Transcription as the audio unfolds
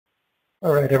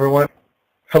All right, everyone.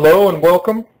 Hello and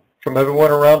welcome from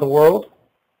everyone around the world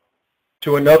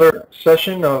to another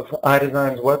session of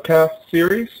iDesign's webcast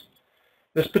series.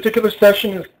 This particular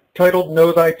session is titled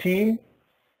Know Thy Team.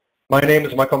 My name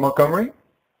is Michael Montgomery.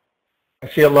 I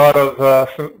see a lot of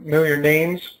familiar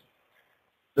names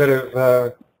that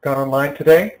have gone online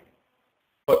today.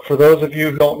 But for those of you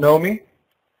who don't know me,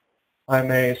 I'm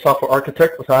a software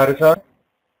architect with iDesign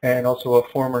and also a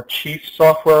former chief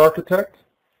software architect.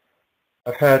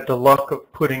 I've had the luck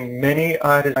of putting many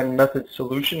iDesign method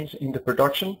solutions into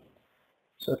production,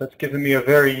 so that's given me a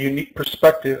very unique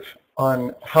perspective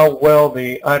on how well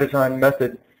the iDesign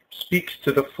method speaks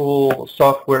to the full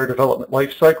software development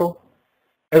lifecycle,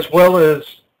 as well as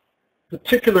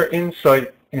particular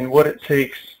insight in what it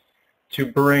takes to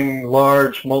bring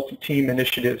large multi-team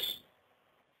initiatives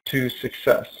to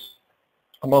success.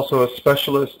 I'm also a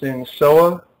specialist in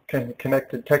SOA,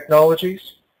 Connected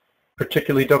Technologies,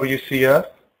 particularly WCF.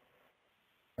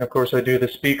 And of course, I do the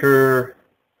speaker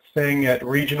thing at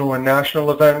regional and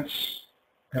national events.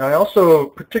 And I also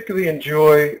particularly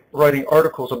enjoy writing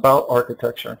articles about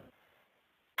architecture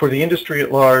for the industry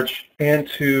at large and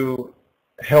to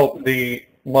help the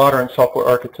modern software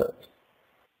architect.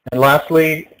 And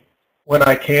lastly, when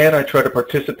I can, I try to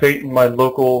participate in my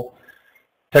local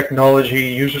technology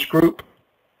users group.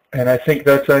 And I think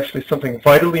that's actually something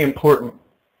vitally important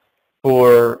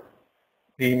for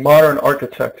the modern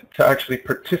architect to actually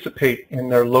participate in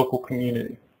their local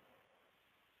community.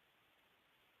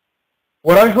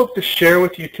 What I hope to share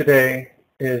with you today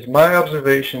is my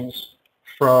observations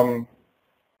from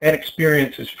and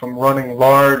experiences from running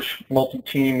large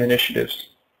multi-team initiatives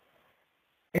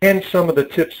and some of the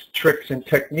tips, tricks, and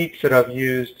techniques that I've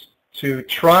used to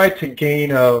try to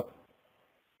gain a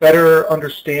better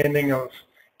understanding of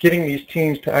getting these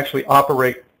teams to actually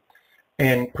operate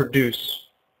and produce.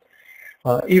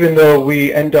 Even though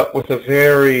we end up with a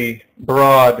very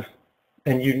broad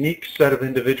and unique set of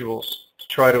individuals to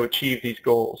try to achieve these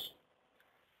goals.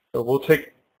 So we'll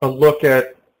take a look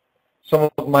at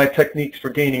some of my techniques for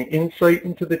gaining insight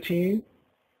into the team,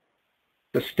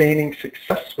 sustaining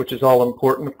success, which is all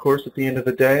important, of course, at the end of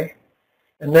the day.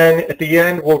 And then at the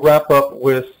end, we'll wrap up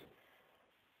with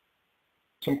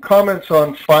some comments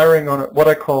on firing on what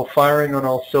I call firing on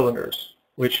all cylinders,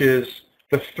 which is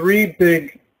the three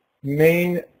big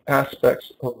main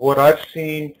aspects of what I've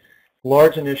seen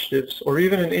large initiatives or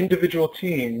even an individual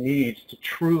team needs to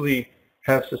truly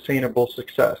have sustainable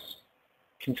success.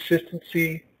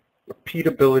 Consistency,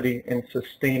 repeatability, and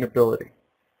sustainability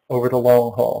over the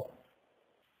long haul.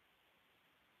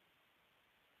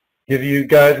 Give you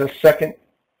guys a second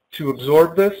to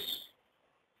absorb this.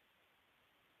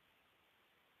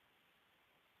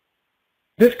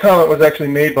 This comment was actually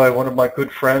made by one of my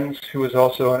good friends who is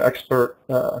also an expert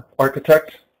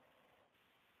architect.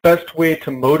 Best way to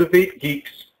motivate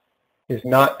geeks is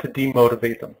not to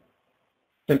demotivate them.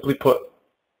 Simply put.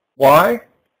 Why?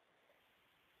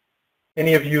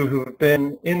 Any of you who have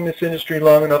been in this industry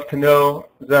long enough to know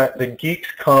that the geeks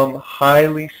come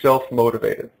highly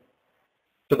self-motivated.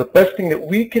 So the best thing that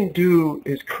we can do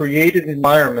is create an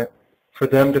environment for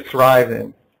them to thrive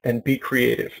in and be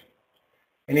creative.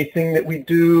 Anything that we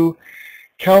do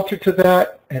counter to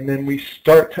that, and then we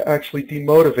start to actually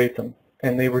demotivate them,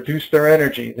 and they reduce their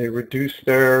energy, they reduce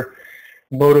their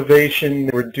motivation,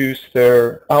 they reduce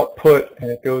their output, and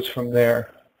it goes from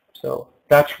there. So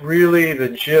that's really the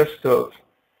gist of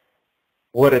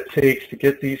what it takes to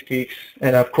get these geeks,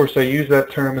 and of course I use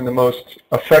that term in the most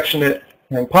affectionate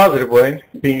and positive way,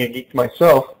 being a geek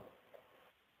myself.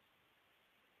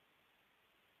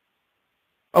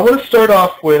 I want to start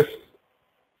off with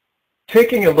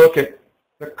taking a look at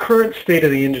the current state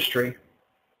of the industry,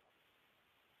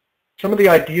 some of the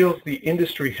ideals the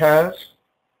industry has,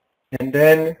 and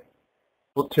then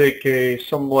we'll take a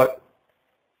somewhat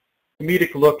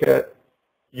comedic look at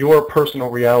your personal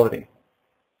reality.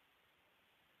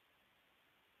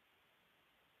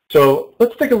 So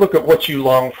let's take a look at what you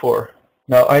long for.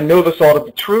 Now, I know this ought to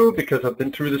be true because I've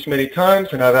been through this many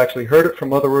times and I've actually heard it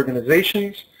from other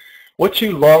organizations. What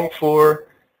you long for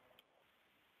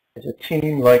is a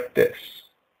team like this.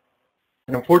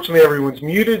 And unfortunately, everyone's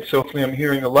muted, so hopefully I'm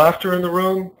hearing the laughter in the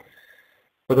room.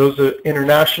 For those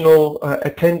international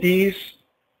attendees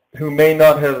who may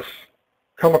not have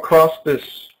come across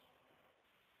this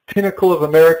pinnacle of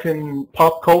American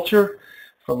pop culture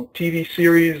from TV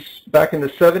series back in the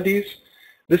 70s,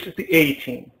 this is the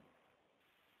A-Team.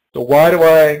 So why do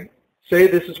I say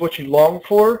this is what you long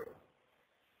for?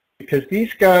 Because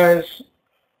these guys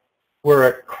were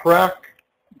a crack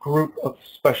group of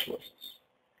specialists.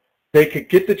 They could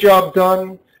get the job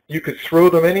done. You could throw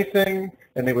them anything.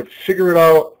 and they would figure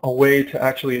out a way to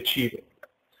actually achieve it.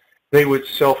 They would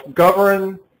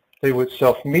self-govern, they would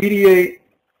self-mediate,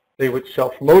 they would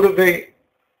self-motivate,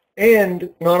 and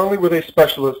not only were they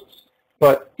specialists,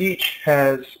 but each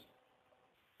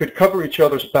could cover each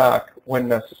other's back when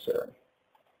necessary.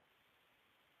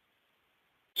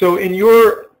 So in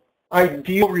your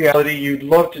ideal reality, you'd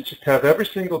love to just have every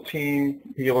single team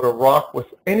be able to rock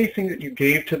with anything that you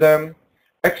gave to them,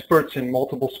 experts in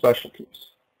multiple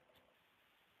specialties.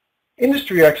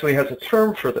 Industry actually has a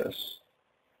term for this.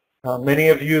 Many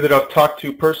of you that I've talked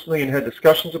to personally and had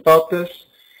discussions about this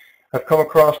have come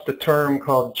across the term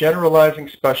called generalizing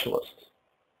specialists.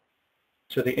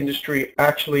 So the industry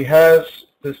actually has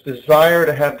this desire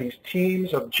to have these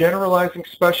teams of generalizing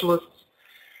specialists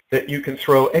that you can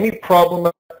throw any problem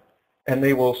at, and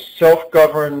they will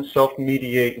self-govern,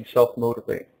 self-mediate, and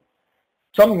self-motivate.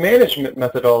 Some management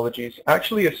methodologies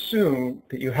actually assume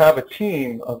that you have a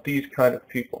team of these kind of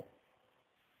people.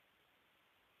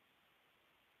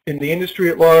 In the industry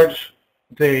at large,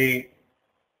 they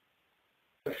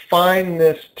define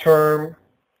this term,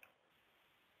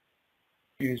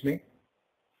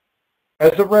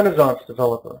 as a Renaissance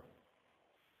developer.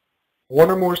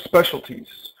 One or more specialties.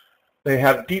 They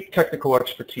have deep technical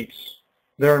expertise.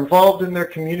 They're involved in their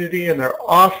community, and they're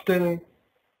often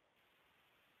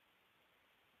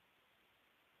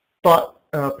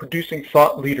producing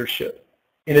thought leadership.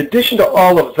 In addition to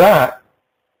all of that,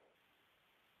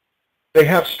 they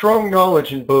have strong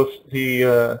knowledge in both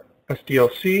the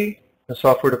SDLC, the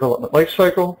software development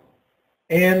lifecycle,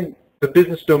 and the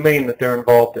business domain that they're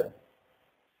involved in.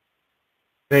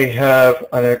 They have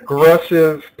an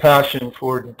aggressive passion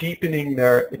for deepening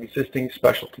their existing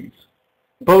specialties,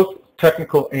 both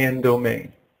technical and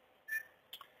domain.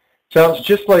 Sounds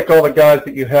just like all the guys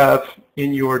that you have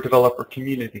in your developer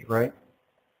community, right?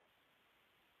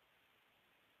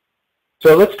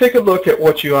 So let's take a look at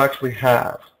what you actually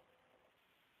have.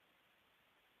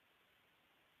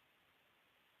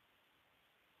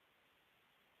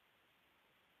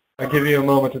 I'll give you a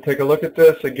moment to take a look at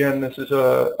this. Again, this is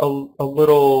a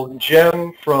little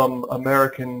gem from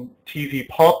American TV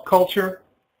pop culture.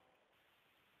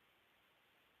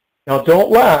 Now don't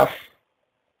laugh,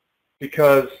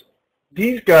 because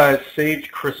these guys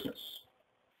saved Christmas.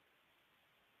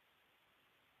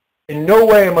 In no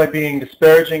way am I being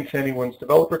disparaging to anyone's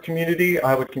developer community.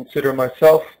 I would consider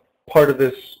myself part of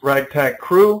this ragtag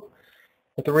crew.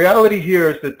 But the reality here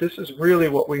is that this is really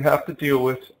what we have to deal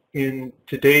with in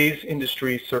today's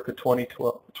industry circa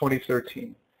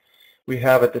 2013. We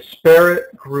have a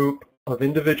disparate group of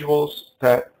individuals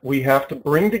that we have to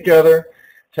bring together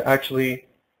to actually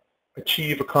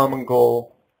achieve a common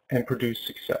goal and produce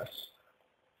success.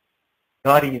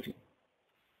 Not easy.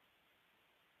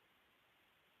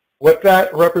 What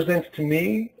that represents to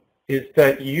me is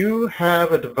that you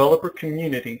have a developer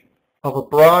community of a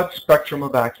broad spectrum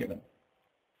of acumen.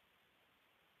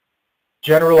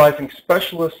 Generalizing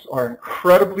specialists are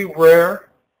incredibly rare,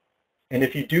 and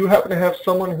if you do happen to have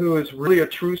someone who is really a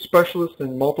true specialist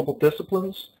in multiple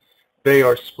disciplines, they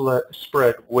are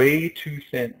spread way too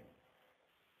thin.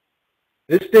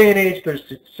 This day and age,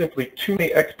 there's simply too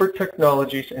many expert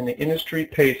technologies, and the industry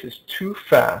pace is too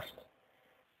fast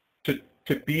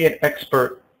to be an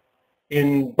expert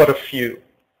in but a few.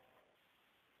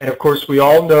 And of course, we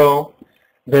all know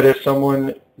that if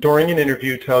someone during an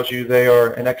interview tells you they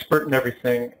are an expert in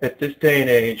everything, at this day and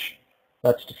age,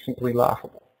 that's just simply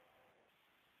laughable.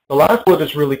 The last bullet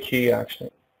is really key,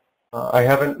 actually. I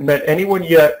haven't met anyone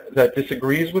yet that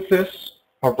disagrees with this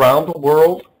around the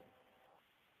world.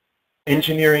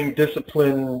 Engineering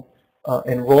discipline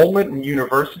enrollment in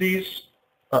universities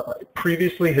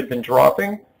previously had been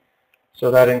dropping, so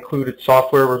that included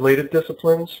software-related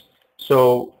disciplines.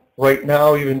 So right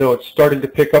now, even though it's starting to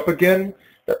pick up again,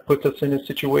 that puts us in a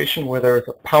situation where there is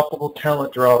a palpable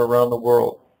talent drought around the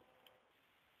world.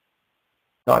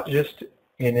 Not just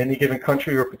in any given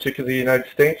country or particularly the United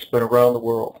States, but around the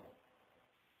world.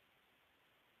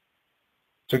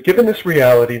 So given this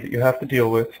reality that you have to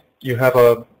deal with, you have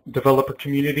a developer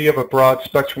community of a broad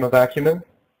spectrum of acumen.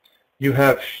 You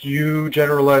have few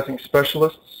generalizing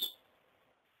specialists.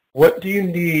 What do you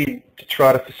need to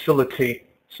try to facilitate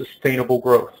sustainable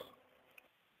growth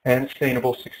and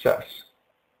sustainable success?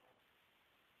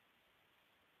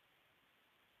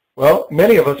 Well,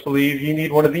 many of us believe you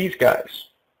need one of these guys.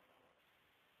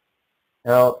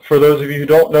 Now, for those of you who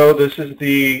don't know, this is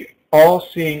the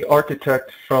all-seeing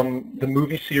architect from the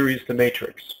movie series The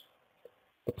Matrix.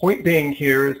 The point being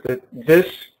here is that this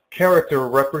character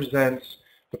represents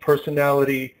the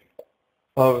personality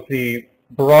of the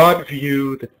broad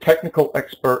view, the technical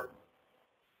expert,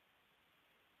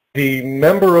 the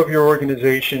member of your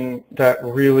organization that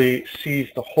really sees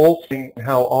the whole thing and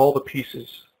how all the pieces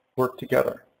work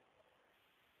together.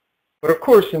 But of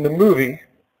course, in the movie,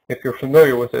 if you're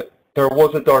familiar with it, there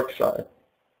was a dark side.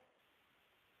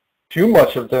 Too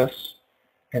much of this,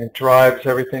 and it drives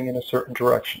everything in a certain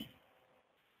direction.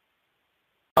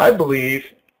 I believe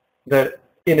that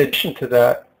in addition to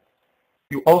that,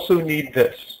 you also need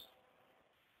this.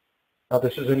 Now,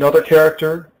 this is another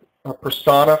character, a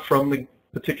persona from the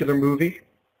particular movie.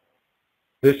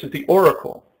 This is the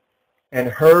Oracle, and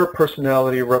her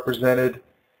personality represented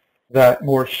that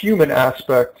more human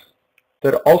aspect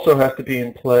that also has to be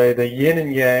in play, the yin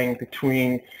and yang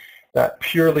between that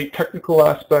purely technical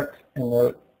aspect and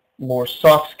the more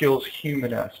soft skills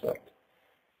human aspect.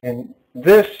 And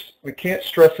this, we can't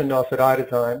stress enough at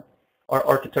iDesign. Our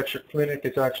architecture clinic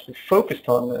is actually focused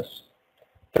on this.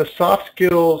 The soft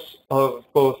skills of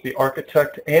both the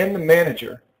architect and the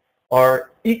manager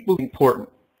are equally important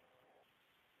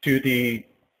to the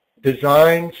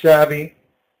design savvy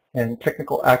and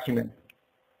technical acumen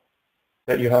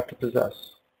that you have to possess.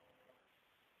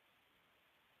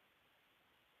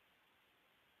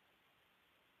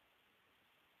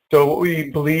 So what we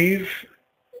believe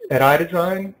at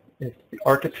iDesign is the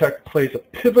architect plays a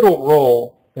pivotal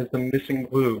role as the missing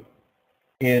glue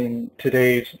in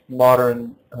today's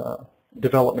modern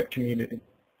development community.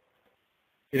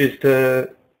 It is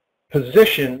the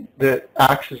position that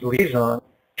acts as liaison,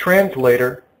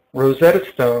 translator, Rosetta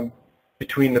Stone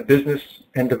between the business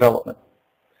and development.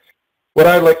 What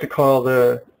I like to call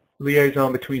the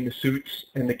liaison between the suits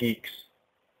and the geeks.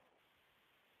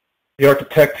 The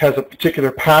architect has a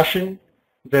particular passion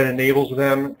that enables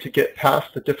them to get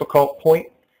past the difficult point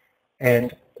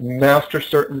and master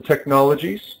certain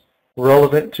technologies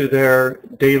relevant to their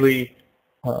daily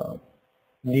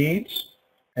needs,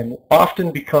 and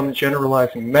often become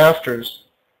generalizing masters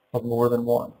of more than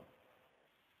one.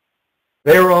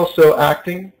 They are also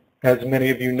acting, as many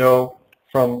of you know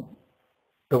from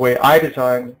the way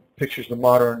iDesign pictures the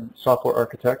modern software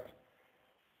architect,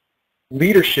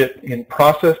 leadership in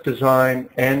process design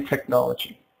and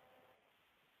technology.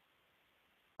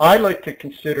 I like to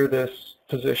consider this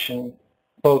position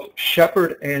both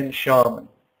shepherd and shaman.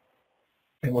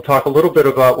 And we'll talk a little bit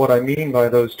about what I mean by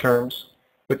those terms.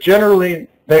 But generally,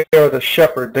 they are the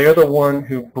shepherd. They are the one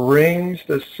who brings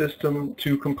the system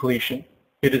to completion.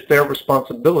 It is their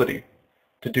responsibility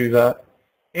to do that.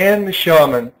 And the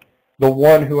shaman, the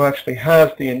one who actually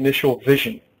has the initial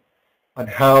vision on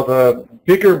how the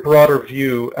bigger, broader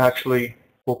view actually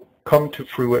will come to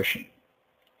fruition.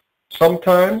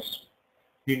 Sometimes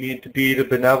you need to be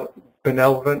the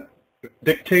benevolent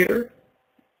dictator,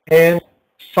 and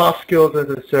soft skills, as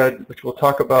I said, which we'll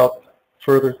talk about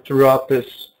further throughout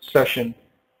this session,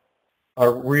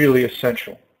 are really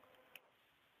essential.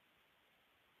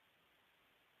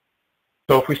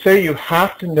 So if we say you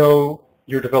have to know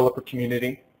your developer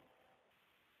community,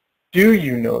 do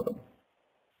you know them?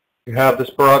 You have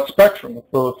this broad spectrum of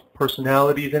both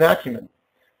personalities and acumen.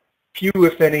 Few,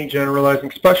 if any, generalizing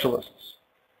specialists.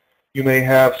 You may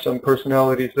have some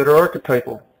personalities that are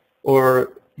archetypal,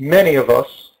 or many of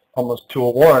us, almost 2 to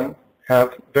 1,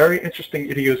 have very interesting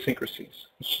idiosyncrasies.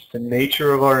 It's just the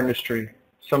nature of our industry.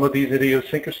 Some of these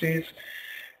idiosyncrasies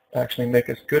actually make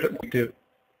us good at what we do.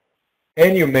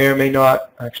 And you may or may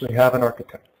not actually have an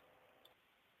architect.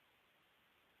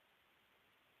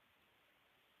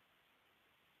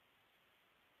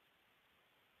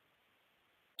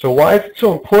 So why is it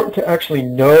so important to actually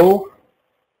know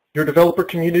your developer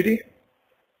community?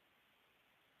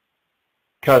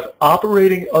 Because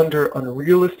operating under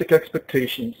unrealistic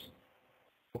expectations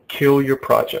will kill your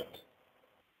project.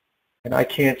 And I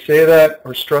can't say that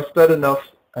or stress that enough,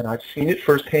 and I've seen it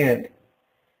firsthand,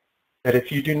 that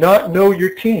if you do not know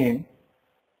your team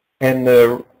and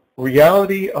the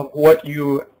reality of what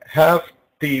you have,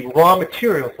 the raw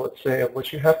materials, let's say, of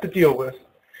what you have to deal with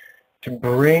to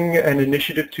bring an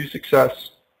initiative to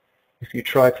success, if you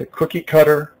try to cookie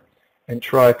cutter and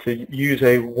try to use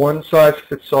a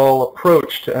one-size-fits-all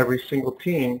approach to every single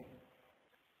team,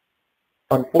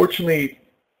 unfortunately,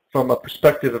 from a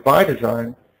perspective of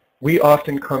iDesign, we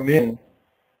often come in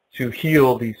to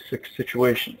heal these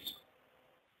situations.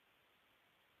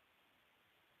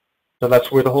 So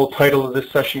that's where the whole title of this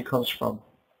session comes from.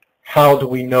 How do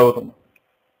we know them?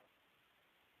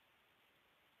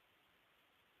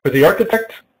 For the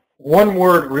architect, one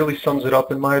word really sums it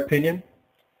up in my opinion.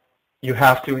 You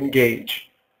have to engage.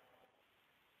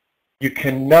 You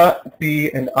cannot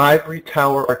be an ivory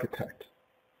tower architect.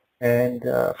 And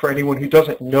for anyone who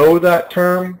doesn't know that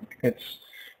term, it's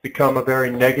become a very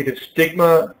negative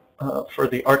stigma for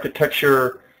the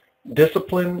architecture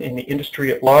discipline in the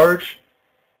industry at large.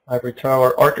 Ivory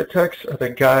tower architects are the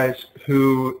guys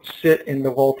who sit in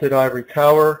the vaulted ivory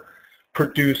tower,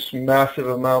 produce massive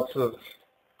amounts of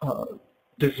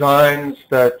designs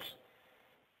that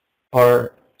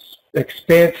are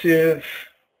expansive,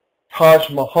 Taj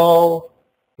Mahal,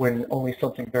 when only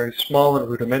something very small and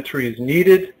rudimentary is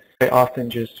needed. They often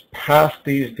just pass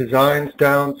these designs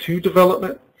down to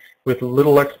development with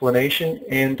little explanation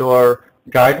and or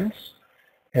guidance,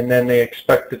 and then they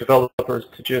expect the developers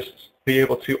to just be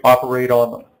able to operate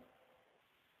on them.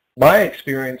 My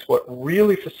experience, what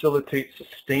really facilitates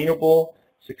sustainable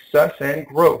success and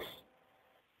growth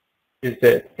is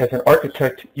that as an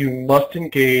architect, you must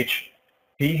engage,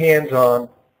 be hands-on,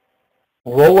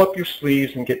 roll up your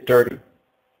sleeves and get dirty.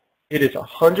 It is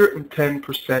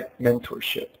 110%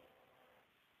 mentorship.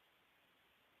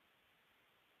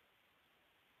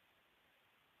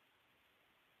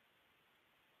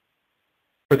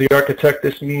 For the architect,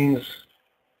 this means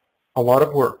a lot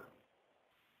of work.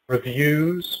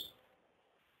 Reviews,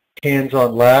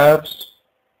 hands-on labs,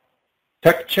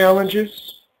 tech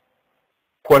challenges,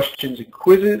 questions and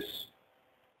quizzes,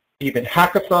 even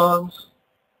hackathons,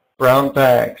 brown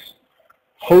bags.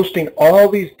 Hosting all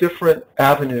these different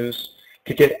avenues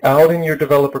to get out in your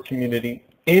developer community,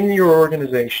 in your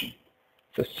organization,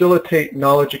 facilitate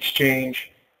knowledge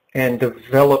exchange, and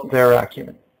develop their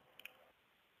acumen.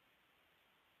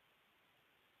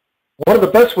 One of the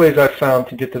best ways I've found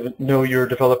to get to know your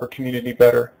developer community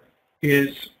better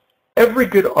is every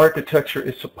good architecture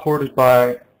is supported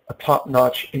by a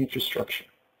top-notch infrastructure.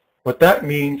 What that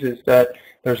means is that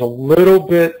there's a little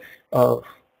bit of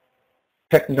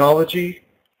technology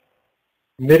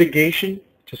mitigation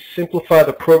to simplify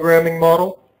the programming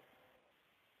model,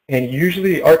 and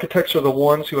usually the architects are the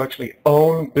ones who actually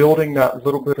own building that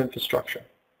little bit of infrastructure.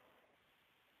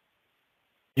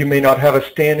 You may not have a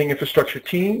standing infrastructure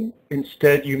team.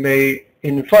 Instead, you may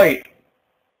invite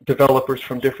developers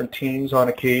from different teams on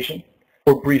occasion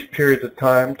for brief periods of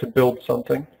time to build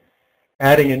something.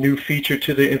 Adding a new feature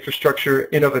to the infrastructure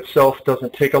in of itself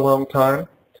doesn't take a long time.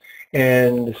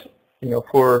 And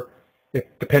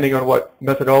depending on what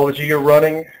methodology you're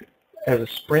running, as a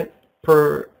sprint,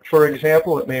 for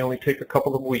example, it may only take a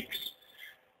couple of weeks.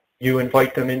 You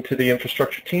invite them into the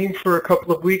infrastructure team for a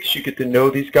couple of weeks. You get to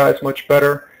know these guys much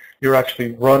better. You're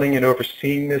actually running and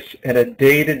overseeing this in a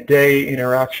day-to-day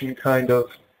interaction kind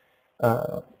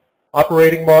of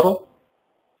operating model.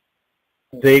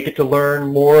 They get to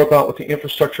learn more about what the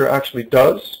infrastructure actually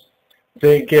does.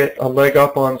 They get a leg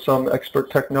up on some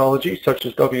expert technology such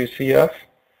as WCF,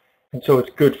 and so it's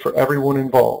good for everyone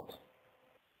involved.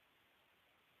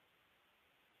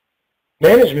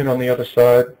 Management, on the other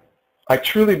side, I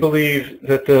truly believe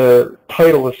that the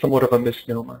title is somewhat of a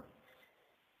misnomer.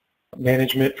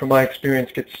 Management, from my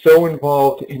experience, gets so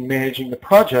involved in managing the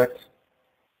project,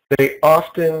 they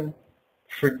often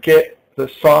forget the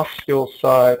soft skills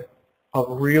side of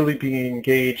really being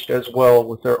engaged as well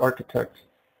with their architects,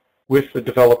 with the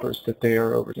developers that they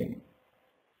are overseeing.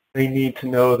 They need to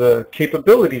know the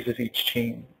capabilities of each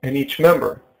team and each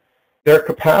member, their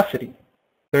capacity,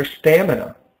 their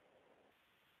stamina.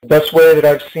 The best way that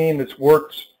I've seen that's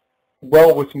worked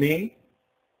well with me,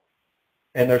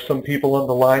 and there's some people on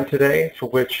the line today for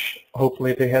which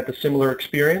hopefully they had the similar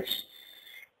experience,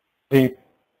 the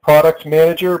product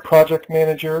manager, project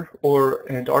manager,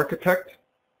 and architect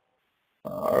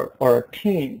are a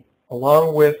team.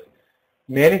 Along with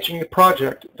managing the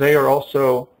project, they are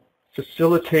also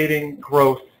facilitating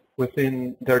growth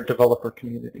within their developer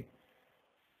community.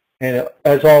 And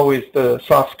as always, the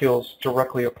soft skills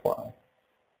directly apply.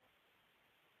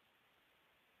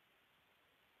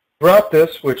 Throughout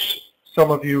this, which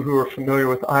some of you who are familiar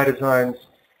with iDesign's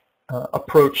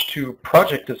approach to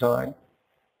project design,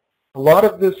 a lot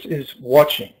of this is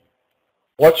watching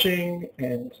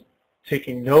and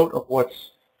taking note of what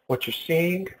you're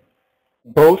seeing.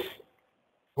 Both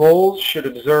roles should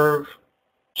observe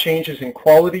changes in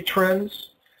quality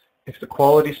trends. If the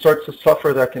quality starts to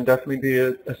suffer, that can definitely be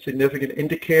a significant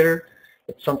indicator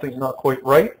that something's not quite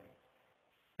right.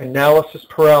 Analysis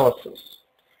paralysis.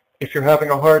 If you're having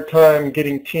a hard time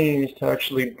getting teams to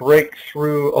actually break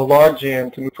through a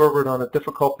logjam to move forward on a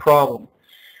difficult problem,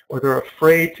 or they're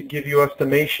afraid to give you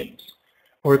estimations,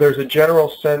 or there's a general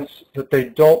sense that they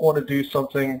don't want to do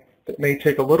something that may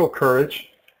take a little courage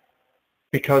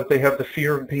because they have the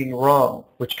fear of being wrong,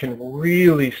 which can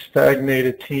really stagnate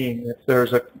a team if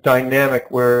there's a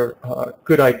dynamic where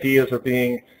good ideas are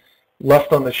being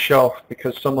left on the shelf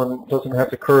because someone doesn't have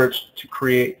the courage to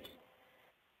create.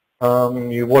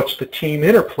 You watch the team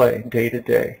interplay day to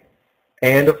day.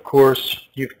 And of course,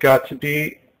 you've got to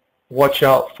be watch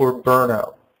out for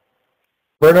burnout.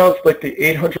 Burnout is like the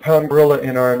 800-pound gorilla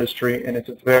in our industry, and it's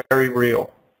very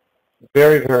real.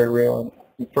 Very, very real.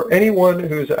 And for anyone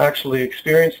who's actually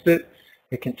experienced it,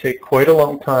 it can take quite a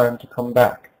long time to come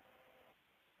back.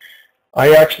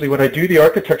 When I do the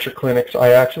architecture clinics,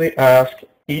 I actually ask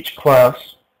each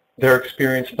class their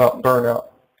experience about burnout.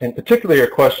 And particularly a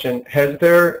question, has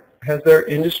their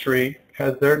industry,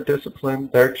 has their discipline,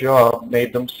 their job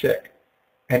made them sick?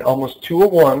 And almost 2 to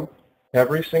 1,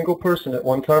 every single person at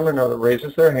one time or another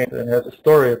raises their hand and has a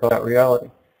story about that reality.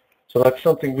 So that's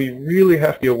something we really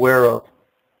have to be aware of,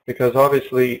 because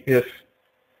obviously if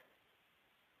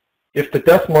the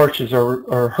death marches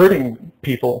are hurting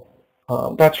people,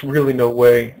 that's really no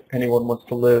way anyone wants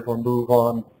to live or move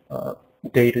on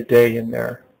day to day in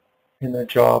their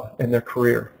job, in their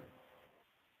career.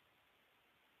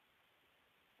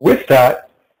 With that,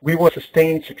 we want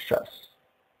sustained success.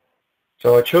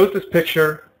 So I chose this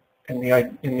picture in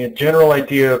the general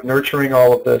idea of nurturing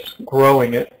all of this,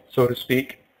 growing it, so to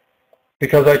speak,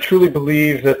 because I truly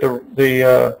believe that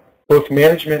both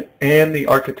management and the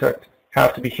architect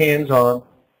have to be hands-on,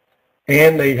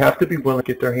 and they have to be willing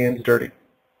to get their hands dirty.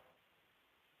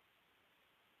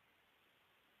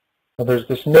 Now, there's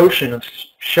this notion of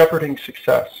shepherding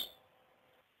success.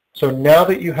 So now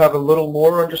that you have a little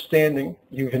more understanding,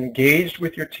 you've engaged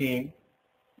with your team,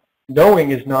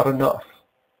 knowing is not enough.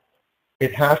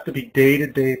 It has to be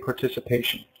day-to-day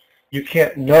participation. You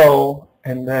can't know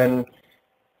and then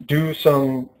do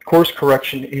some course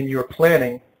correction in your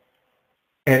planning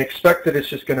and expect that it's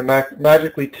just going to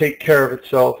magically take care of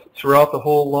itself throughout the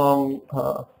whole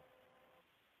long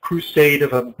crusade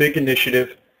of a big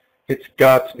initiative. It's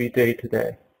got to be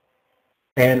day-to-day.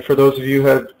 And for those of you who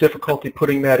have difficulty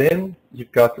putting that in,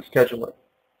 you've got to schedule it.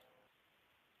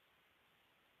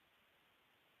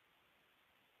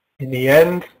 In the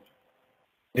end,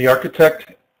 the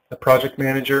architect, the project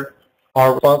manager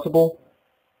are responsible.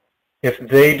 If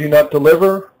they do not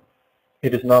deliver,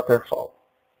 it is not their fault.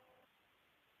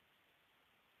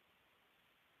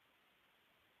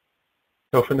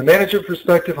 So from the manager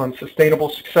perspective on sustainable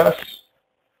success,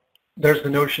 there's the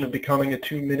notion of becoming a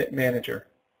 2-minute manager.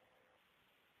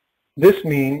 This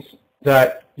means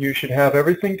that you should have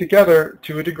everything together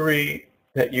to a degree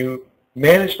that you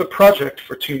manage the project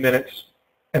for 2 minutes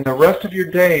and the rest of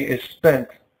your day is spent,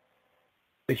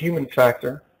 the human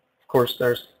factor. Of course,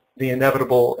 there's the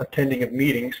inevitable attending of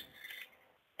meetings,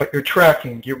 but you're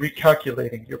tracking, you're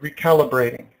recalculating, you're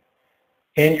recalibrating,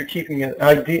 and you're keeping an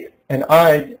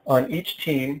eye on each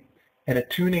team and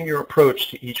attuning your approach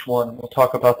to each one. And we'll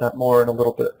talk about that more in a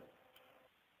little bit.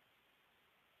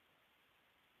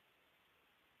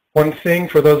 One thing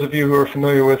for those of you who are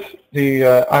familiar with the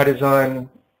iDesign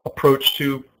approach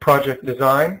to project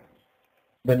design,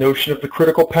 the notion of the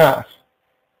critical path.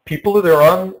 People that are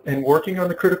on and working on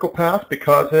the critical path,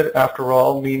 because it, after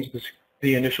all, means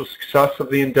the initial success of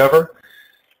the endeavor,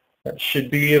 should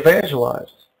be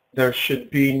evangelized. There should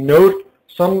be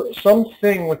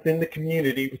something within the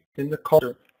community, within the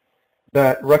culture,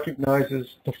 that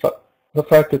recognizes the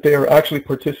fact that they are actually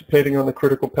participating on the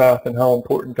critical path and how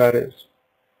important that is.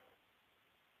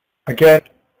 Again,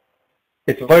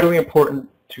 it's vitally important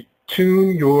to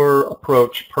tune your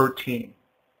approach per team.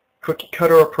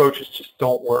 Cookie-cutter approaches just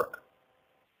don't work.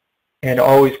 And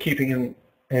always keeping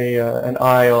an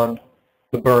eye on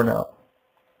the burnout.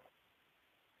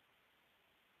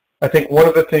 I think one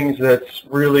of the things that's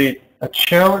really a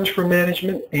challenge for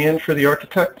management and for the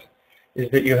architect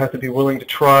is that you have to be willing to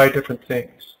try different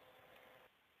things.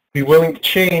 Be willing to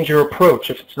change your approach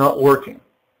if it's not working.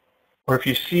 Or if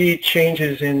you see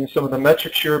changes in some of the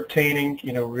metrics you're obtaining,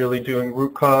 really doing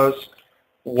root cause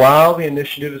while the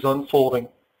initiative is unfolding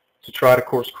to try to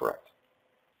course correct.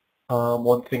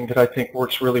 One thing that I think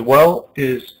works really well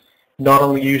is not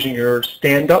only using your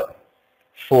stand-up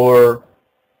for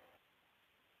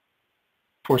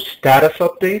status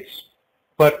updates,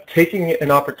 but taking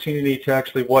an opportunity to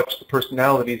actually watch the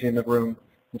personalities in the room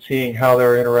and seeing how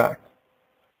they interact,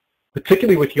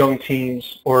 particularly with young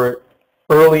teams or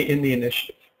early in the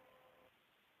initiative.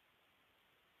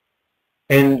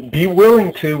 And be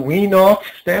willing to wean off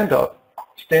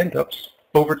stand-ups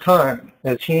over time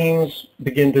as teams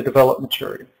begin to develop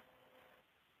maturity.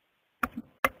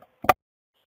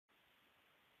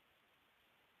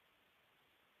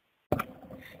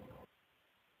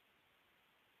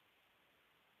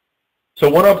 So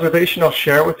one observation I'll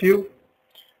share with you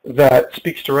that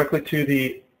speaks directly to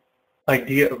the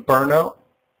idea of burnout,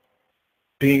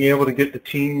 being able to get the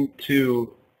team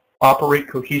to operate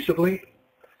cohesively,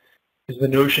 is the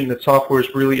notion that software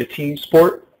is really a team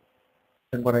sport.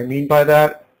 And what I mean by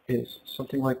that is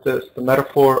something like this, the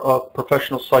metaphor of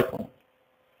professional cycling.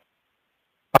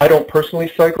 I don't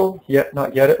personally cycle,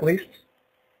 not yet at least.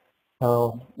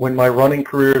 When my running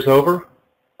career is over,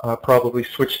 I'll probably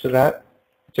switch to that.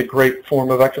 It's a great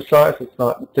form of exercise. It's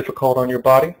not difficult on your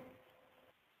body.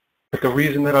 But the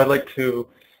reason that I like to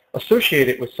associate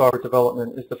it with software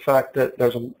development is the fact that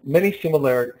there's many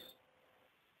similarities.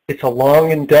 It's a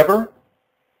long endeavor.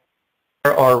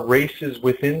 There are races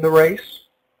within the race.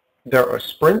 There are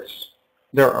sprints.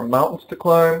 There are mountains to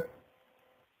climb.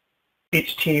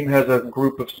 Each team has a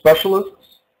group of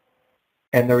specialists,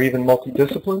 and they're even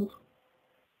multidisciplined.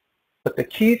 But the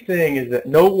key thing is that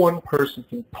no one person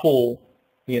can pull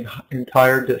the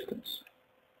entire distance.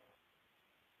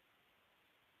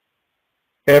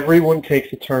 Everyone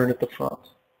takes a turn at the front,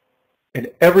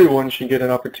 and everyone should get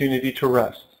an opportunity to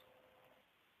rest.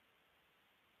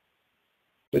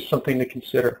 There's something to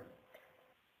consider.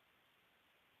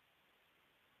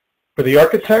 For the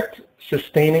architect,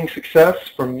 sustaining success,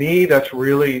 for me, that's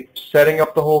really setting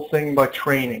up the whole thing by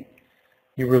training.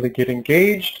 You really get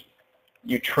engaged.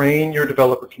 You train your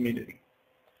developer community.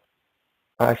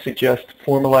 I suggest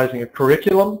formalizing a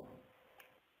curriculum.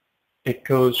 It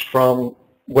goes from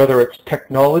whether it's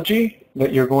technology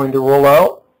that you're going to roll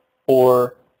out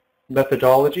or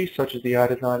methodology such as the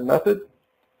iDesign method.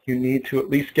 You need to at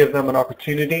least give them an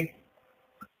opportunity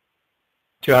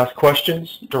to ask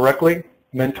questions directly,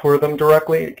 mentor them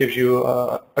directly. It gives you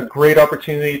a great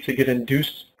opportunity to get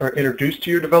introduced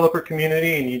to your developer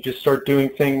community, and you just start doing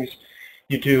things.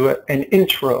 You do an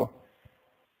intro,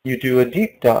 you do a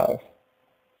deep dive,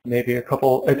 maybe a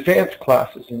couple advanced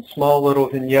classes in small little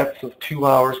vignettes of 2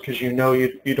 hours because you know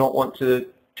you don't want to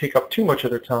take up too much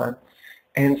of their time.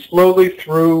 And slowly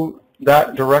through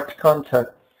that direct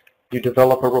contact, you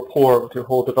develop a rapport with your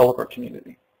whole developer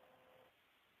community.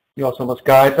 You also must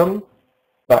guide them.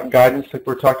 That guidance that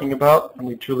we're talking about, and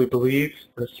we truly believe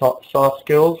the soft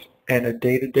skills and a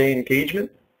day-to-day engagement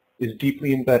is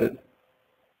deeply embedded.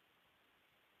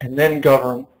 And then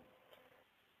govern.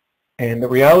 And the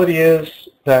reality is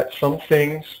that some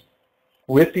things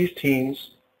with these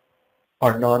teams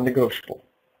are non-negotiable.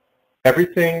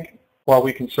 Everything, while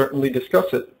we can certainly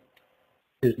discuss it,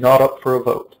 is not up for a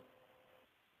vote.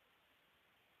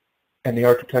 And the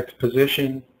architect's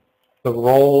position, the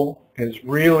role, is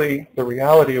really the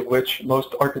reality of which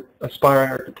most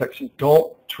aspiring architects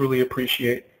don't truly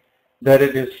appreciate, that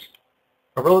it is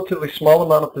a relatively small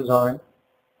amount of design,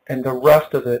 and the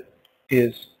rest of it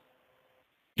is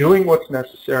doing what's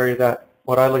necessary, that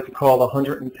what I like to call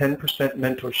 110%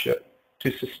 mentorship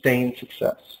to sustain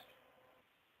success.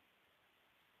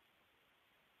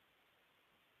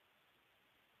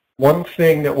 One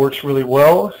thing that works really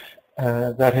well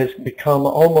that has become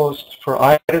almost for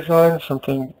iDesign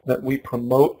something that we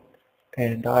promote,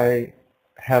 and I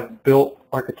have built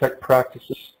architect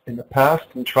practices in the past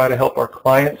and try to help our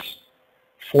clients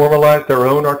formalize their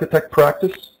own architect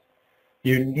practice.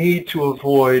 You need to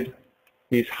avoid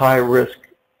these high-risk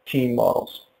team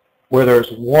models where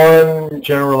there's one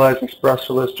generalizing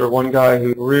specialist or one guy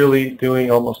who's really doing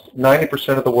almost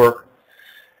 90% of the work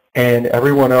and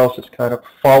everyone else is kind of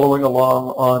following along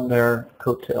on their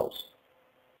coattails.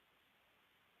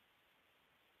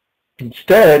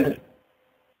 Instead,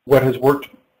 what has worked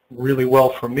really well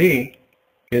for me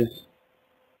is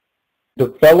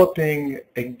developing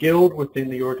a guild within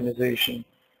the organization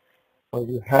where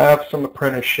you have some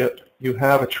apprenticeship, you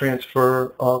have a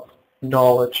transfer of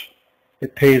knowledge.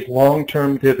 It pays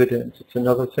long-term dividends. It's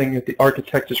another thing that the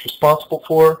architect is responsible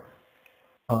for.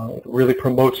 It really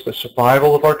promotes the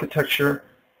survival of architecture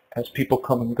as people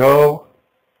come and go,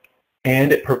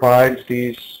 and it provides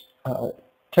these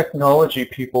technology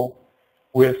people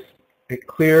with a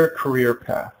clear career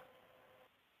path.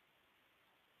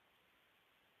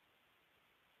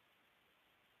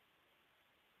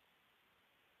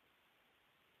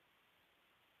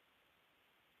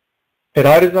 At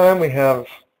iDesign,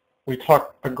 we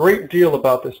talk a great deal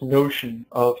about this notion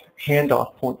of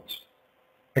handoff points.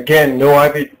 Again, no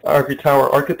ivory tower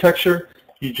architecture.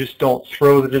 You just don't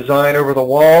throw the design over the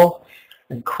wall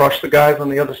and crush the guys on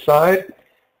the other side.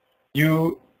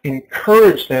 You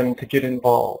encourage them to get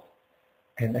involved.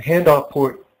 And the handoff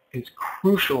point is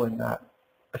crucial in that.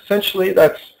 Essentially,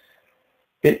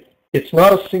 it's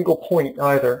not a single point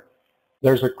either.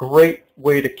 There's a great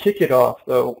way to kick it off,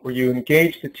 though, where you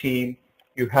engage the team,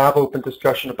 you have open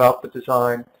discussion about the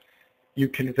design, you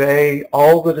convey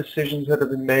all the decisions that have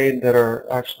been made that are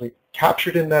actually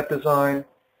captured in that design.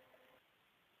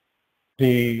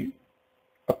 The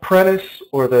apprentice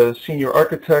or the senior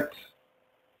architect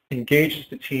engages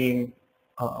the team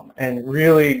and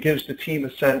really gives the team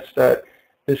a sense that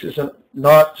This is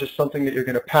not just something that you're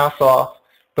going to pass off,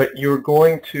 but you're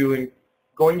going to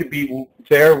be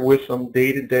there with them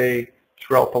day to day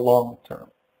throughout the long term.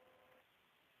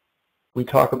 We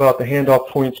talk about the handoff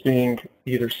points being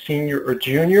either senior or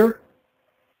junior,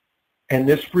 and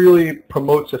this really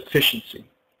promotes efficiency,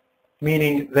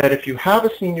 meaning that if you have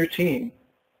a senior team,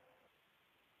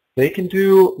 they can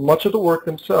do much of the work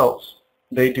themselves.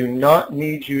 They do not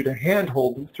need you to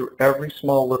handhold them through every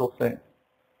small little thing.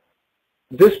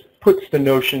 This puts the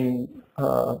notion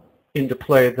into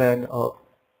play then of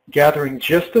gathering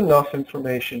just enough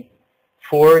information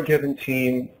for a given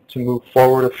team to move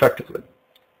forward effectively.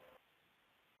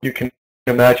 You can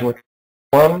imagine with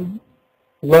one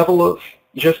level of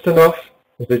just enough,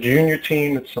 with a junior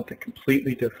team, it's something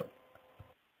completely different.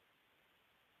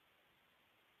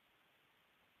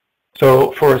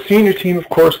 So for a senior team, of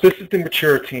course, this is the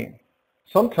mature team.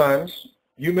 Sometimes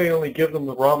you may only give them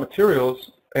the raw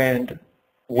materials, and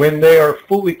when they are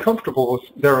fully comfortable with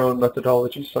their own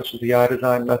methodologies, such as the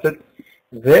iDesign method,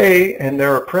 they and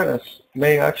their apprentice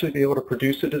may actually be able to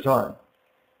produce a design,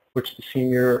 which the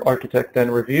senior architect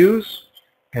then reviews,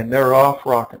 and they're off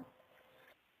rocking.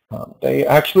 They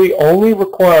actually only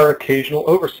require occasional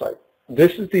oversight.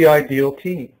 This is the ideal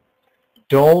team.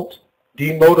 Don't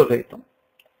demotivate them.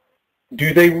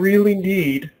 Do they really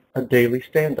need a daily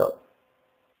stand-up?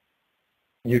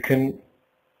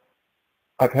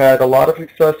 I've had a lot of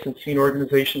success in seeing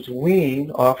organizations wean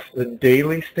off the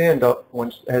daily stand-up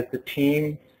as the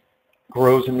team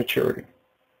grows in maturity.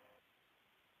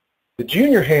 The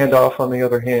junior handoff, on the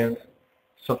other hand,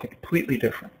 is something completely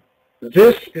different.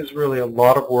 This is really a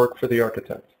lot of work for the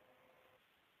architect.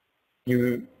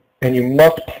 You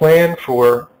must plan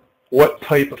for what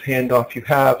type of handoff you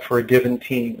have for a given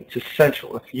team. It's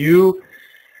essential. If you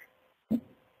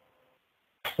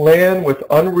plan with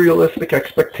unrealistic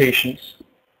expectations,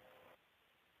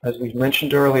 as we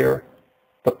mentioned earlier,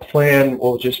 the plan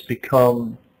will just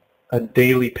become a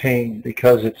daily pain,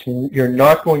 because you're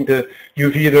not going to,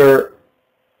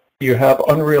 you have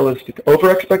unrealistic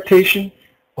over-expectation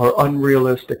or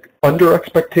unrealistic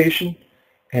under-expectation,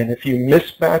 and if you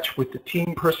mismatch with the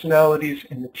team personalities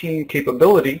and the team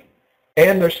capability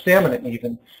and their stamina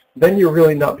even, then you're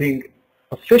really not being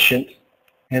efficient,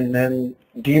 and then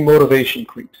demotivation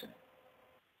creeps in.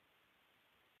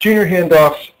 Junior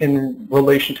handoffs in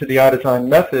relation to the iDesign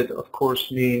method, of course,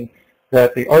 mean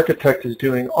that the architect is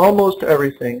doing almost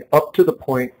everything up to the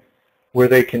point where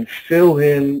they can fill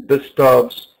in the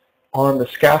stubs on the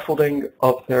scaffolding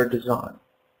of their design.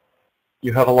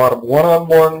 You have a lot of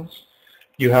one-on-ones.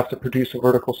 You have to produce a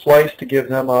vertical slice to give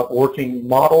them a working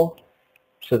model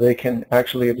so they can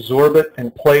actually absorb it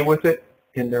and play with it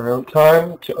in their own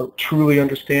time to truly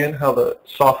understand how the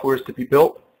software is to be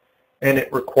built, and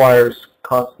it requires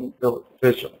constant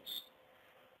vigilance.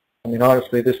 I mean,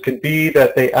 honestly, this could be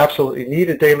that they absolutely need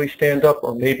a daily stand-up,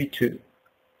 or maybe two.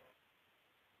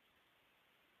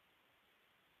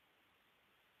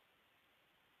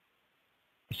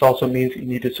 This also means that you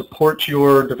need to support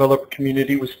your developer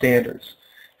community with standards.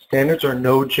 Standards are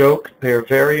no joke. They are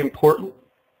very important.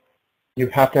 You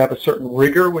have to have a certain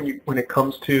rigor when it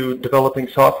comes to developing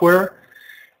software.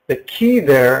 The key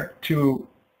there to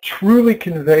truly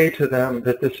convey to them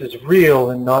that this is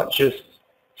real and not just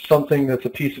something that's a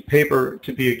piece of paper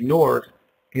to be ignored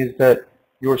is that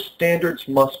your standards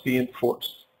must be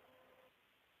enforced.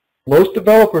 Most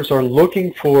developers are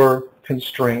looking for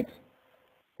constraints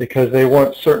because they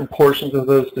want certain portions of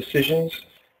those decisions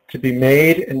to be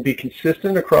made and be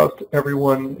consistent across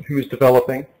everyone who's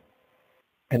developing.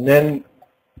 And then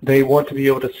they want to be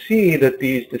able to see that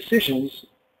these decisions,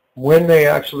 when they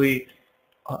actually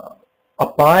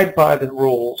abide by the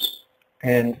rules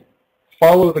and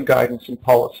follow the guidance and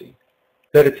policy,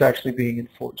 that it's actually being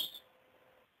enforced.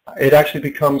 It actually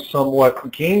becomes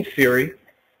somewhat game theory.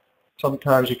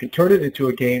 Sometimes you can turn it into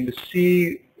a game to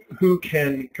see who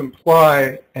can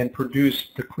comply and produce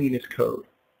the cleanest code.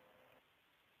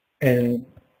 And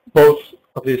both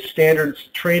of the standards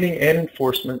training and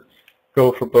enforcement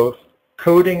go for both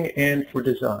coding and for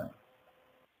design.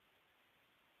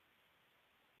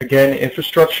 Again,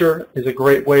 infrastructure is a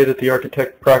great way that the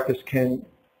architect practice can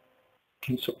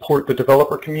support the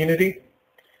developer community.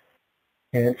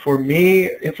 And for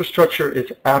me, infrastructure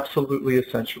is absolutely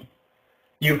essential.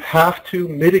 You have to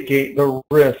mitigate the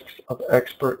risks of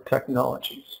expert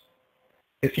technologies.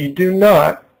 If you do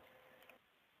not,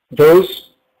 the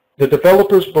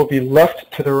developers will be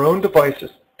left to their own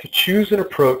devices to choose an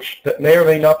approach that may or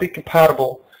may not be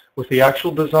compatible with the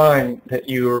actual design that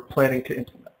you are planning to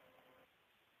implement.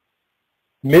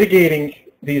 Mitigating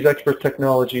these expert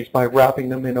technologies by wrapping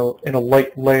them in a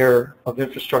light layer of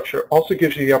infrastructure also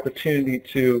gives you the opportunity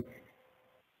to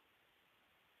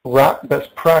wrap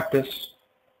best practice,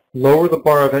 lower the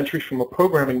bar of entry from a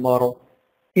programming model,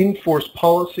 enforce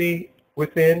policy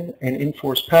within and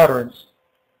enforce patterns,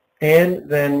 and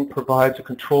then provides a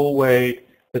control way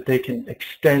that they can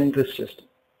extend the system.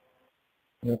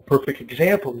 And a perfect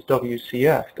example is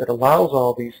WCF that allows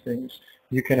all these things.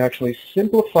 You can actually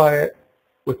simplify it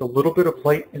with a little bit of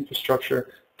light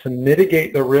infrastructure to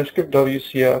mitigate the risk of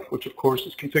WCF, which of course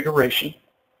is configuration.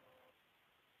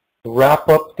 Wrap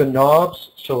up the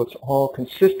knobs so it's all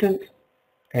consistent,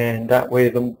 and that way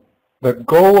the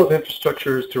goal of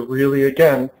infrastructure is to really,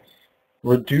 again,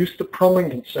 reduce the plumbing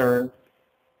concern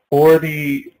or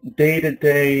the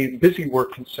day-to-day busy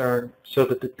work concern so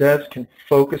that the devs can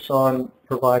focus on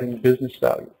providing business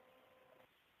value.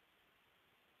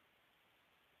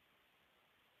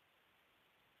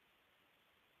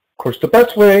 Of course, the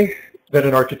best way that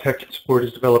an architect can support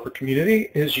his developer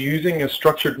community is using a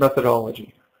structured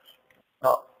methodology.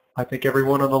 I think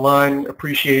everyone on the line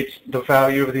appreciates the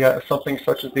value of something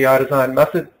such as the iDesign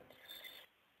method.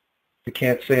 We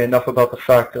can't say enough about the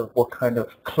fact of what kind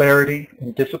of clarity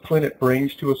and discipline it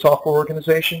brings to a software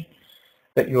organization,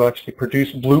 that you actually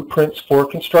produce blueprints for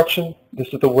construction. This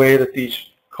is the way that these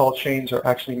call chains are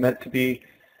actually meant to be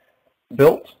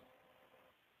built.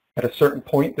 At a certain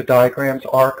point, the diagrams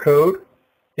are code.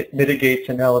 It mitigates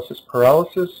analysis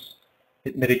paralysis.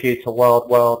 It mitigates a wild,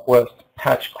 wild west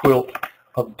patch quilt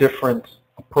of different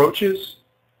approaches.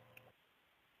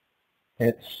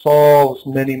 It solves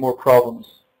many more problems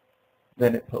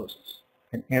than it poses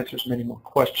and answers many more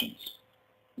questions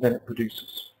than it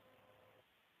produces.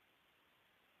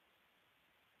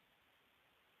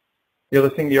 The other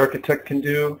thing the architect can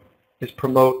do is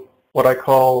promote what I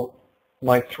call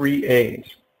my 3 A's.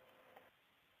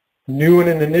 New in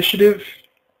an initiative,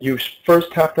 you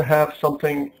first have to have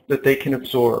something that they can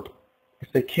absorb.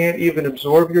 If they can't even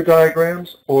absorb your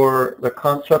diagrams or the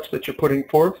concepts that you're putting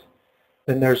forth,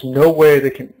 then there's no way they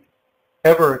can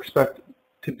ever expect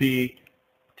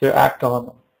to act on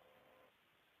them.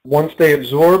 Once they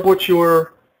absorb what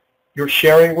you're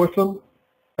sharing with them,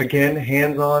 again,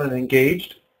 hands-on and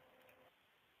engaged,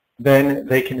 then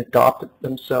they can adopt it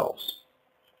themselves.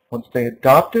 Once they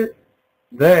adopt it,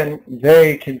 then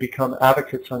they can become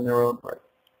advocates on their own right.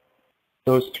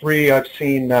 Those 3, I've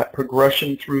seen that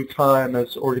progression through time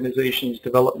as organizations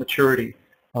develop maturity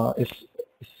is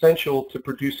essential to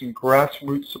producing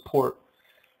grassroots support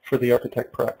for the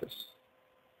architect practice.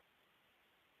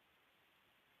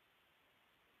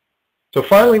 So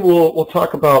finally, we'll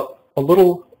talk about a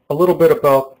little bit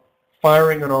about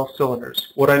firing on all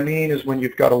cylinders. What I mean is when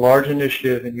you've got a large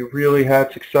initiative and you really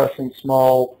had success in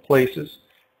small places,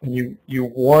 and you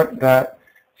want that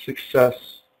success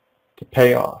to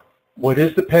pay off. What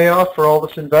is the payoff for all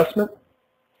this investment?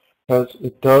 Because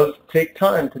it does take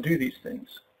time to do these things.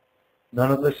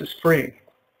 None of this is free.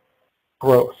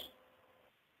 Growth.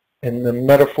 And the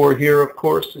metaphor here, of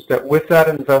course, is that with that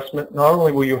investment, not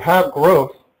only will you have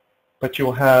growth, but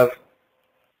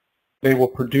they will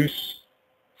produce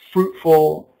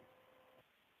fruitful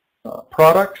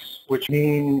products, which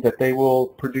mean that they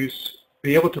will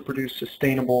be able to produce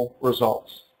sustainable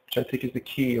results, which I think is the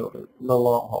key over the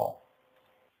long haul.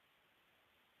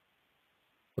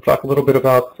 We'll talk a little bit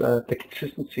about the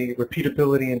consistency,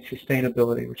 repeatability, and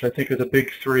sustainability, which I think are the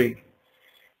big 3.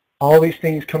 All these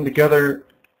things come together,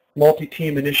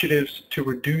 multi-team initiatives, to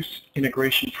reduce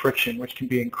integration friction, which can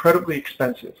be incredibly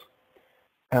expensive.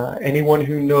 Anyone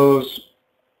who knows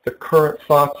the current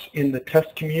thoughts in the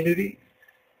test community,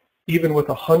 even with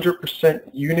 100%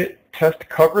 unit test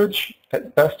coverage,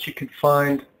 at best you can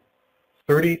find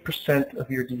 30% of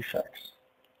your defects.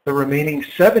 The remaining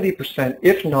 70%,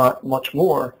 if not much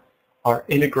more, are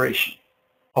integration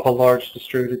of a large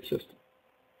distributed system.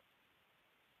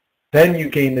 Then you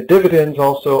gain the dividends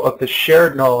also of the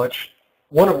shared knowledge,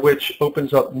 one of which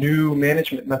opens up new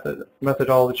management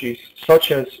methodologies,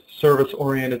 such as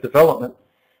service-oriented development,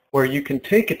 where you can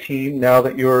take a team, now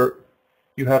that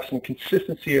you have some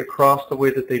consistency across the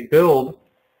way that they build,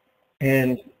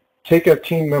 and take a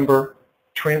team member,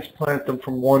 transplant them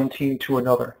from one team to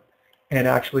another, and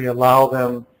actually allow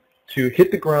them to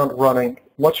hit the ground running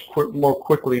much more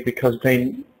quickly, because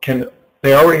they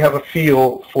already have a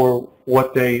feel for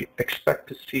what they expect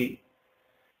to see.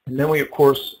 And then we, of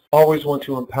course, always want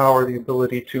to empower the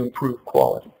ability to improve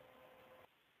quality.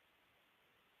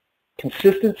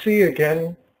 Consistency,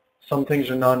 again, some things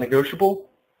are non-negotiable.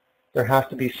 There has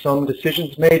to be some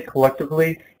decisions made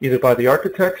collectively, either by the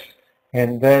architects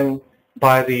and then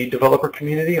by the developer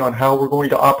community on how we're going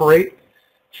to operate.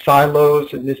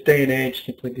 Silos in this day and age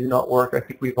simply do not work. I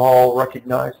think we've all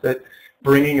recognized that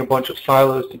bringing a bunch of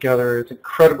silos together is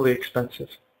incredibly expensive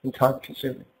and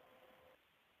time-consuming.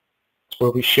 It's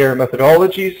where we share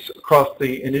methodologies across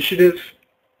the initiative,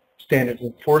 standards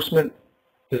enforcement,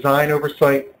 design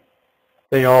oversight.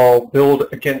 They all build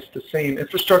against the same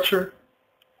infrastructure,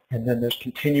 and then there's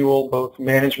continual both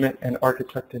management and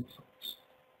architect influence.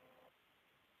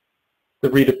 The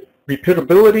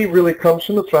repeatability really comes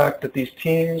from the fact that these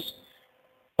teams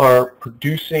are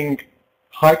producing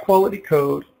high-quality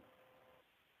code.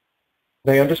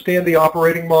 They understand the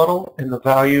operating model and the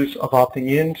values of opting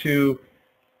into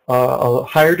a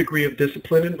higher degree of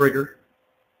discipline and rigor,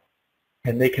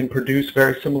 and they can produce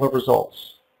very similar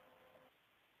results.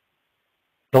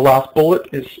 The last bullet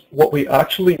is what we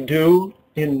actually do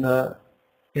in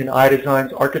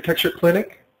iDesign's architecture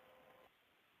clinic.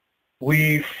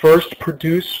 We first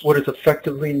produce what is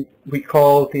effectively we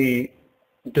call the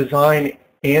design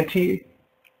anti-design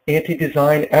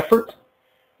effort,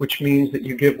 which means that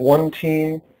you give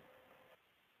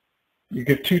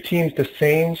two teams the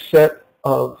same set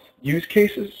of use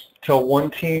cases. Tell one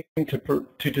team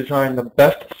to design the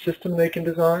best system they can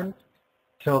design.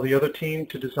 Tell the other team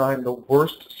to design the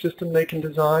worst system they can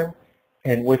design,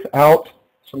 and without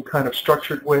some kind of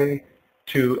structured way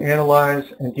to analyze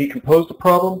and decompose the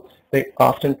problem, they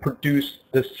often produce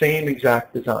the same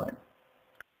exact design.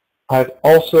 I've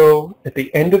also, at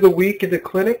the end of the week in the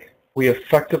clinic, we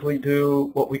effectively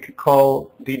do what we could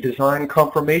call the design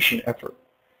confirmation effort.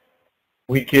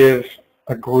 We give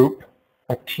a group,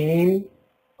 a team,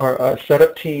 or a set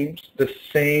of teams the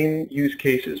same use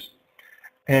cases,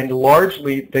 and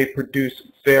largely they produce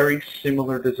very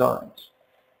similar designs.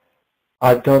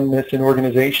 I've done this in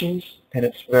organizations, and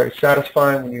it's very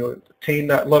satisfying when you attain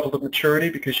that level of maturity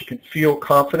because you can feel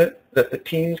confident that the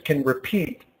teams can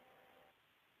repeat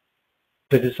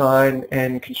the design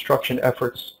and construction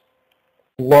efforts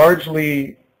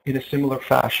largely in a similar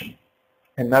fashion.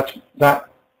 And that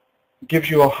gives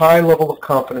you a high level of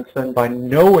confidence then by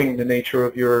knowing the nature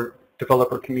of your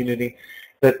developer community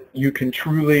that you can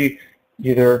truly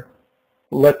either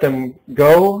let them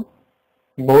go,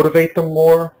 motivate them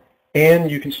more,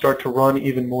 and you can start to run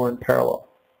even more in parallel.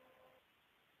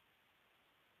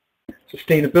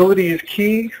 Sustainability is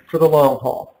key for the long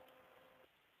haul.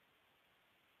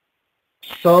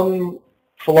 Some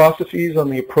philosophies on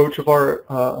the approach of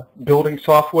our building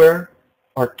software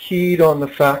are keyed on the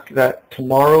fact that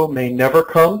tomorrow may never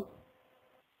come,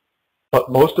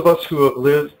 but most of us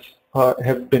who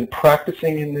have been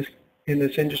practicing in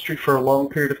this industry for a long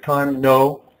period of time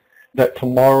know that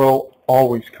tomorrow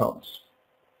always comes.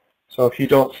 So if you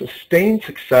don't sustain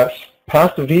success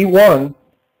past V1,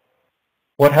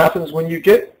 what happens when you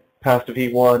get past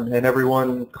V1 and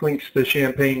everyone clinks the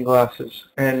champagne glasses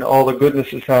and all the goodness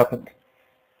has happened?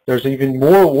 There's even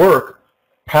more work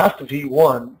past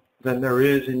V1 than there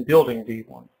is in building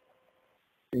V1.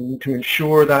 You need to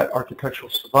ensure that architectural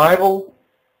survival,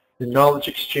 the knowledge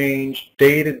exchange,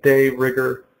 day-to-day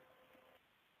rigor,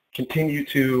 continue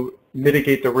to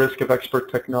mitigate the risk of expert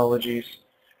technologies,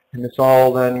 and this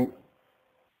all then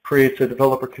creates a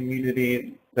developer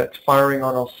community that's firing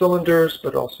on all cylinders,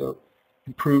 but also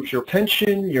improves your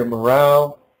retention, your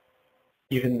morale,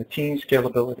 even the team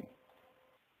scalability.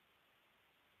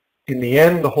 In the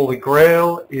end, the holy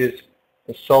grail is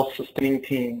the self-sustaining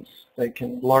teams. They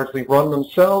can largely run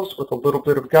themselves with a little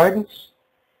bit of guidance.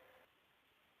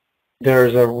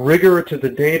 There's a rigor to the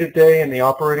day-to-day and the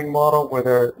operating model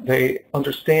where they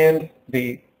understand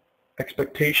the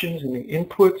expectations and the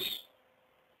inputs,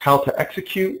 how to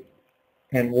execute,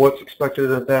 and what's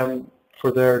expected of them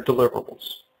for their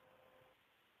deliverables.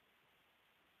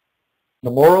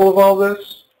 The moral of all this,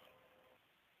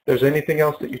 if there's anything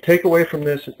else that you take away from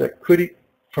this, is that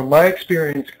from my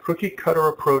experience, cookie-cutter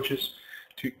approaches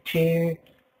to team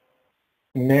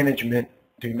management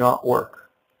do not work.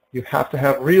 You have to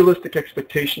have realistic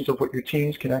expectations of what your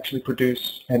teams can actually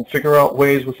produce and figure out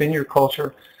ways within your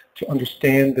culture to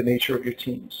understand the nature of your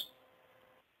teams.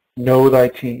 Know thy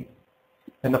team.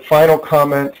 And the final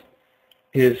comment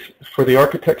is, for the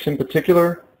architects in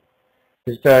particular,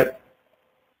 is that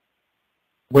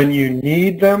when you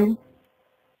need them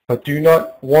but do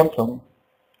not want them,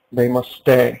 they must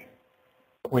stay.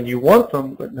 When you want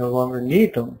them but no longer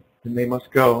need them, then they must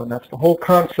go. And that's the whole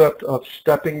concept of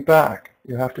stepping back.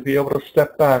 You have to be able to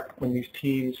step back when these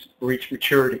teams reach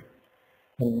maturity.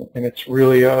 And it's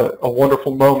really a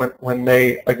wonderful moment when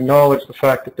they acknowledge the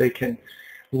fact that they can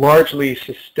largely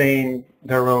sustain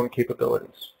their own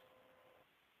capabilities.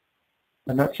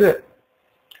 And that's it.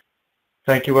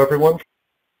 Thank you, everyone.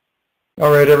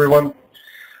 All right, everyone.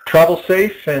 Travel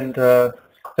safe, and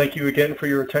Thank you again for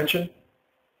your attention,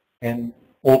 and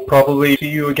we'll probably see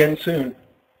you again soon.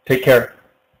 Take care.